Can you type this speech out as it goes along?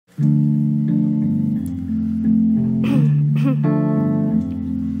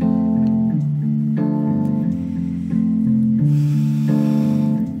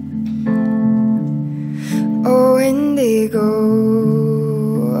Oh, indigo,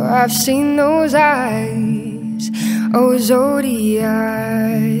 I've seen those eyes. Oh,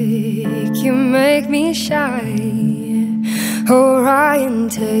 zodiac, you make me shy. Orion,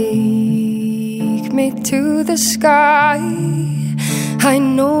 take me to the sky. I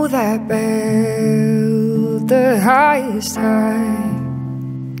know that belt, the highest high.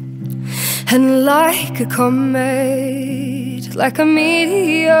 And like a comet, like a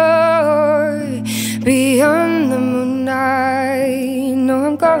meteor, beyond the moon I know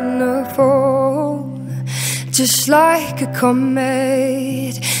I'm gonna fall. Just like a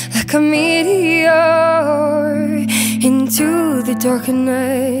comet, like a meteor, into the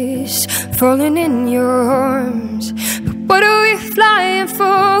darkness, falling in your arms. But what are we flying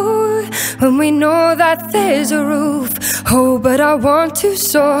for when we know that there's a roof? Oh, but I want to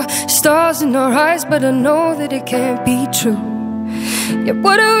soar, stars in our eyes, but I know that it can't be true. Yeah,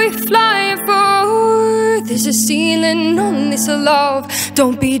 what are we flying for? There's a ceiling on this love,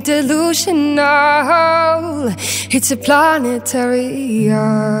 don't be delusional. It's a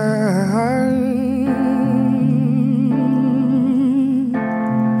planetarium.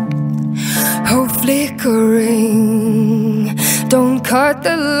 Oh, flickering, don't cut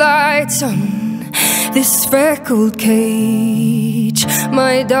the lights on this freckled cage,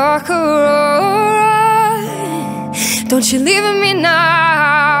 my dark aurora. Don't you leave me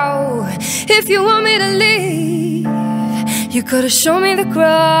now. If you want me to leave, you gotta show me the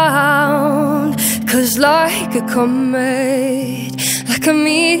ground. 'Cause like a comet, like a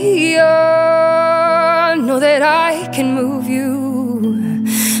meteor, know that I can move you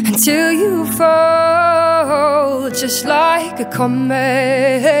until you fall. Just like a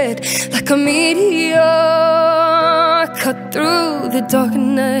comet, like a meteor, cut through the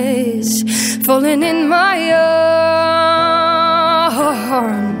darkness, falling in my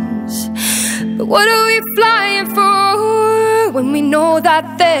arms. But what are we flying for when we know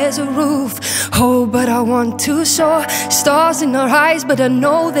that there's a roof? Oh, but I want to soar, stars in our eyes, but I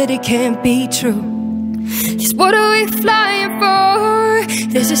know that it can't be true. Yes, what are we flying for?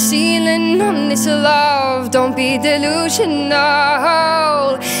 There's a ceiling on this love, don't be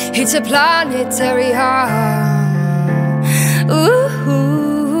delusional. It's a planetarium. Ooh,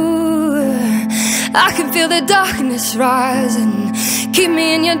 I can feel the darkness rising. Keep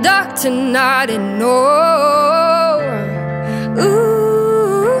me in your dark tonight and know.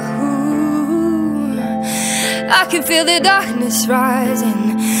 Ooh, I can feel the darkness rising.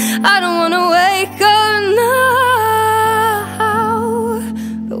 I don't wanna wake up now.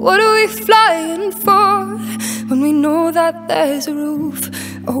 But what are we flying for when we know that there's a roof?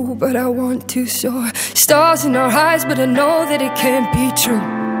 Oh, but I want to soar, stars in our eyes, but I know that it can't be true.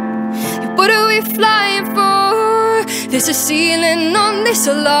 What are we flying for? There's a ceiling on this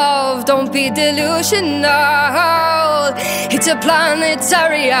love, don't be delusional. It's a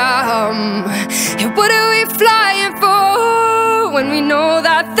planetarium. What are we flying for when we know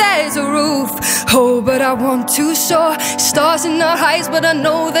that there's a roof? Oh, but I want to soar, stars in our eyes, but I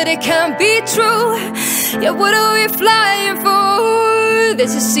know that it can't be true. Yeah, what are we flying for?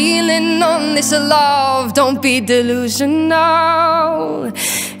 There's a ceiling on this love, don't be delusional.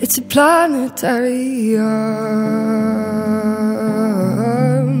 It's a planetarium.